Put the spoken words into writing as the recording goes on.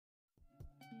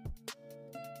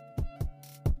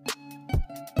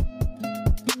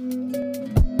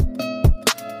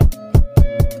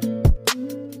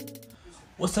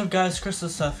What's up guys,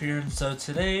 Crystal here, and so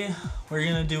today we're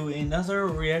gonna do another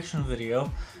reaction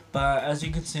video, but as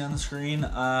you can see on the screen,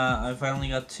 I finally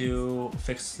got to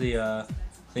fix the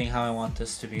thing how I want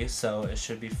this to be, so it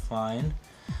should be fine.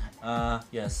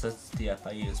 Yes, that's the app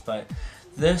I use, but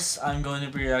this I'm going to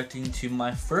be reacting to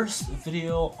my first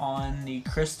video on the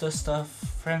Krista Stuff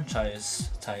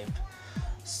franchise type.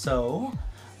 So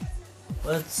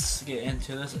let's get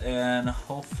into this, and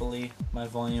hopefully my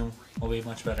volume will be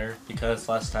much better because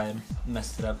last time I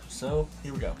messed it up. So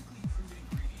here we go.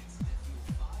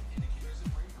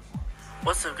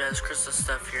 What's up guys, Krista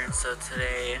Stuff here, and so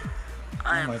today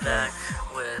I am back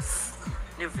with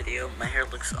a new video. My hair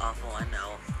looks awful, I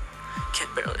know.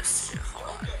 Can't barely see it,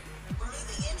 hold on.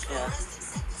 Yeah,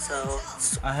 so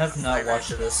I have not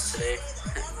watched this today.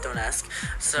 Don't ask.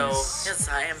 So yes,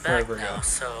 I am back now.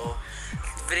 So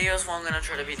videos, what I'm going to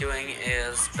try to be doing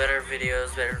is better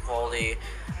videos, better quality.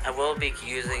 I will be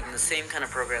using the same kind of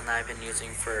program that I've been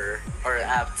using for our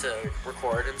app to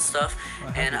record and stuff.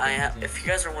 And I have, if you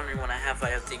guys are wondering what I have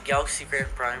the Galaxy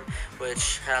Grand Prime,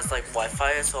 which has like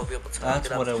Wi-Fi, so I'll be able to hook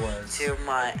it up to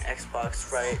my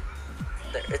Xbox right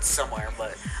there. It's somewhere,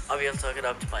 but I'll be able to hook it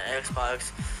up to my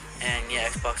Xbox and yeah,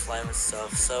 Xbox Live and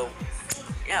stuff. So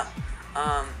yeah,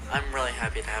 I'm really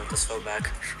happy to have this phone back.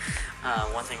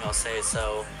 One thing I'll say,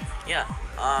 so yeah,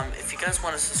 if you guys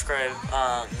want to subscribe,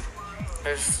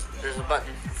 there's a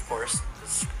button, of course,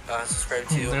 subscribe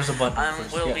to. There's a button. I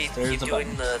will be keep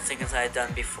doing the things I had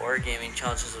done before, gaming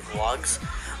challenges and vlogs.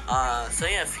 So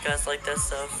yeah, if you guys like that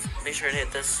stuff, make sure to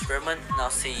hit the subscribe button, and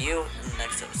I'll see you in the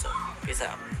next episode. Peace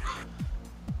out.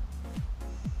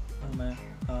 Oh man,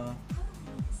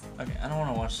 okay, I don't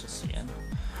want to watch this again.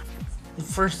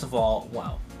 First of all,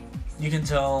 wow, you can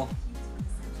tell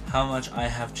how much I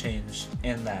have changed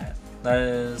in that. That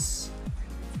is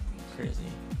crazy.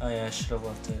 Oh yeah, I should have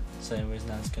left it. So anyways,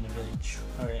 now it's gonna be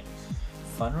alright.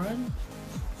 Fun run?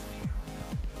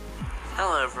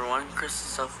 Hello everyone,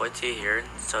 Crystal Stuff YT here.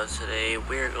 So today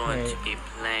we're going to be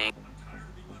playing.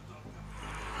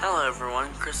 Hello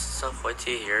everyone, Crystal Stuff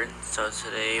YT here. So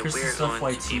today we're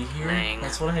going to be playing.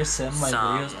 That's what I said in my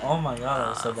videos. Oh my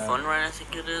god, I said that. Fun run, I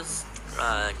think it is.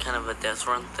 Kind of a death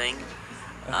run thing.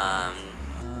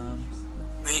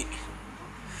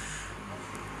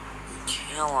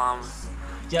 Kill him.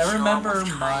 Yeah, I remember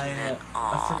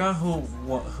I forgot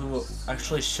who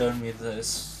actually showed me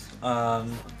this.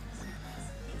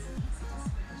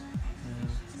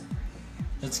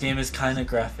 This game is kind of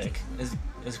graphic.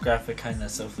 Is graphic kind of,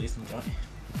 so please enjoy.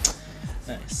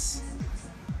 Nice.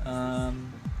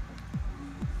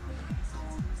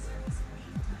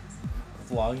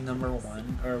 Vlog number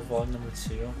 1 or vlog number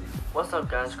 2. What's up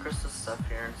guys, Crystal Stuff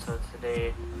here, and so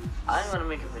today I'm gonna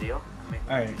make a video.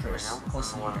 Alright Chris,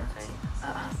 listen here.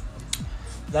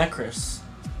 That Chris.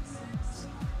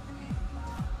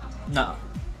 No.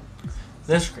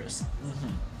 This Chris.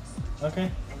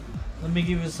 Okay. Let me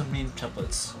give you some meme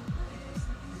templates.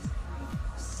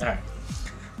 Alright.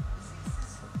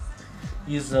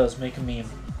 Use those, make a meme.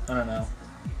 I don't know.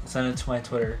 Send it to my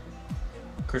Twitter.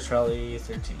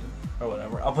 ChrisRally13 or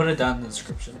whatever. I'll put it down in the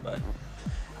description, but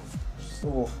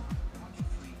ooh.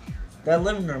 That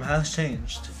living room has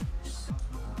changed.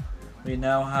 We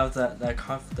now have that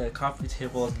coffee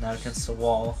table is now against the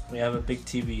wall. We have a big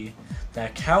TV.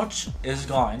 That couch is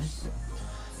gone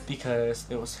because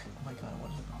it was, oh my god, what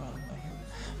is wrong with my hair?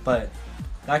 But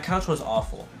that couch was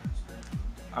awful.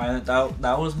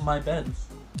 That was my bed.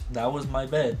 That was my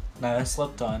bed that I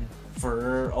slept on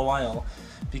for a while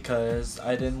because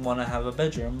I didn't want to have a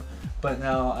bedroom, but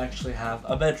now I actually have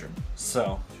a bedroom.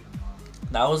 So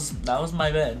that was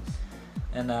my bed,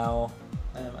 and now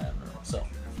I have my own room. So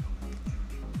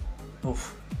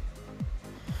oof.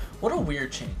 What a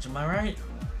weird change, am I right?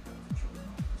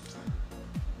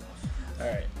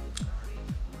 Alright.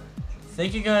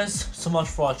 Thank you guys so much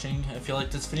for watching. If you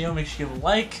like this video, make sure you give a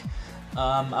like.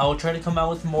 I will try to come out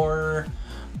with more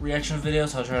reaction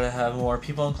videos. I'll try to have more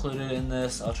people included in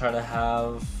this. I'll try to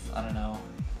have, I don't know,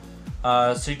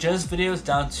 suggest videos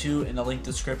down to in the link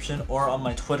description or on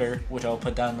my Twitter, which I'll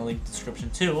put down in the link description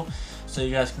too. So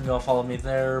you guys can go follow me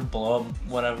there, blow up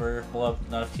whatever, blow up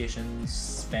notifications,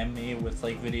 spam me with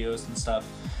like videos and stuff.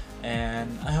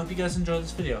 And I hope you guys enjoy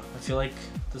this video. I feel like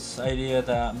this idea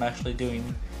that I'm actually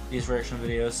doing these reaction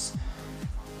videos,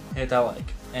 hit that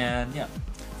like. And yeah,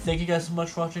 thank you guys so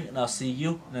much for watching, and I'll see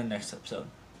you in the next episode.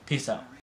 Peace out.